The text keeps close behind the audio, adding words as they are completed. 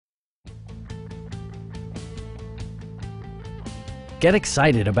Get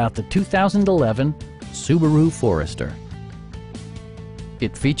excited about the 2011 Subaru Forester.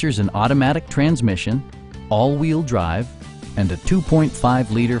 It features an automatic transmission, all-wheel drive, and a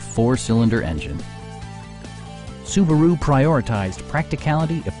 2.5-liter four-cylinder engine. Subaru prioritized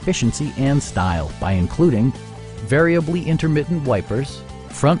practicality, efficiency, and style by including variably intermittent wipers,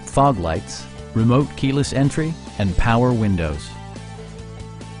 front fog lights, remote keyless entry, and power windows.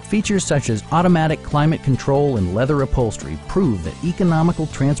 Features such as automatic climate control and leather upholstery prove that economical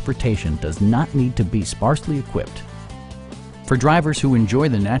transportation does not need to be sparsely equipped. For drivers who enjoy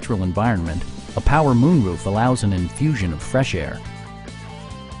the natural environment, a power moonroof allows an infusion of fresh air.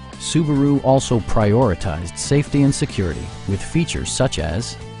 Subaru also prioritized safety and security with features such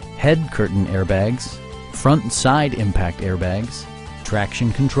as head curtain airbags, front and side impact airbags,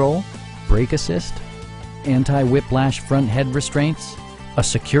 traction control, brake assist, anti-whiplash front head restraints, a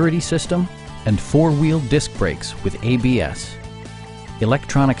security system, and four-wheel disc brakes with ABS.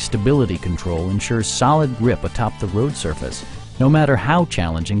 Electronic stability control ensures solid grip atop the road surface, no matter how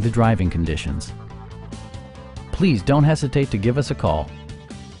challenging the driving conditions. Please don't hesitate to give us a call.